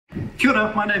Kia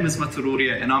ora, my name is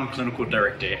Mataroria and I'm Clinical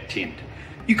Director at TEND.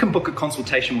 You can book a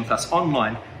consultation with us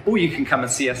online or you can come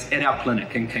and see us at our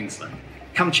clinic in Kingsland.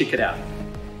 Come check it out.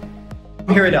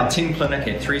 I'm here at our TEND clinic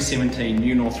at 317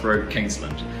 New North Road,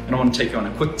 Kingsland, and I want to take you on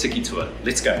a quick tiki tour.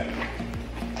 Let's go.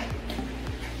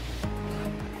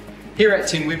 Here at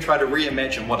TEND, we've tried to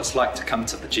reimagine what it's like to come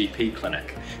to the GP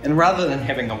clinic. And rather than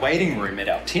having a waiting room at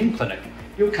our TEND clinic,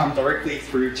 you'll come directly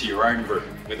through to your own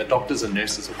room where the doctors and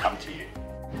nurses will come to you.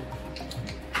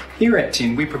 Here at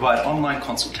TEND, we provide online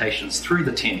consultations through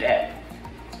the TEND app.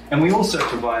 And we also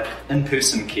provide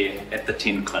in-person care at the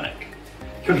TEND clinic.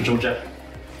 Kia ora, Georgia.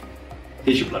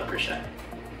 Here's your blood pressure.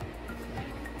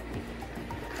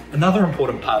 Another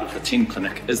important part of the TEND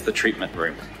clinic is the treatment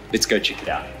room. Let's go check it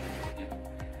out.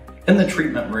 In the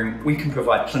treatment room, we can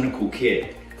provide clinical care,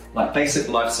 like basic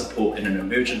life support in an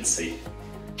emergency,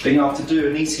 being able to do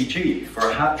an ECG for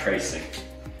a heart tracing.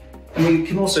 And we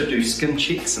can also do skin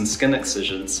checks and skin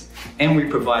excisions, and we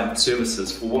provide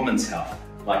services for women's health,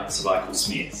 like cervical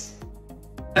smears.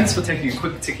 Thanks for taking a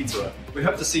quick tiki tour. We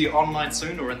hope to see you online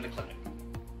soon or in the clinic.